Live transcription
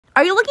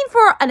Are you looking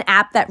for an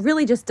app that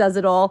really just does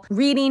it all?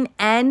 Reading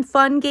and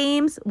fun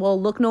games? Well,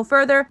 look no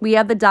further. We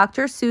have the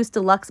Dr. Seuss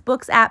Deluxe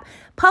Books app,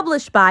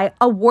 published by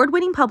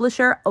award-winning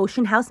publisher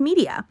Ocean House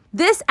Media.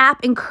 This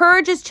app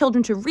encourages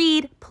children to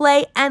read,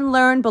 play, and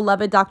learn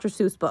beloved Dr.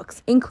 Seuss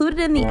books. Included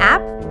in the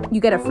app, you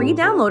get a free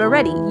download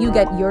already. You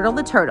get Yertle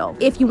the Turtle.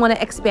 If you want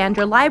to expand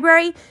your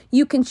library,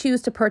 you can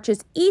choose to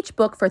purchase each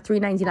book for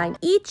 $3.99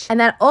 each, and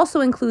that also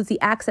includes the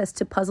access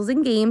to puzzles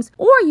and games,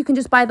 or you can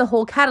just buy the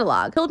whole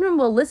catalog. Children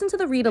will listen to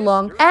the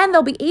read-along, and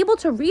they'll be able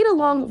to read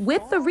along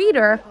with the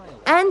reader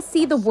and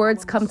see the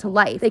words come to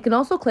life. They can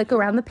also click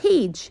around the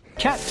page.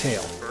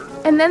 Cattail.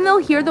 And then they'll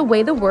hear the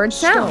way the words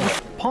sound.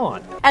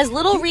 Pond. As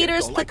little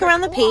readers click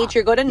around the page,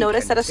 you're going to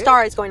notice that a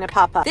star is going to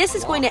pop up. This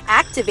is going to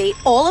activate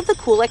all of the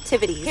cool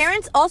activities.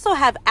 Parents also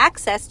have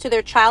access to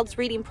their child's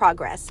reading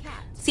progress,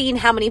 seeing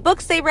how many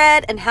books they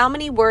read and how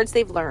many words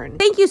they've learned.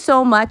 Thank you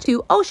so much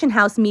to Ocean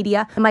House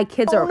Media. My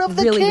kids are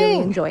really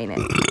enjoying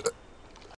it.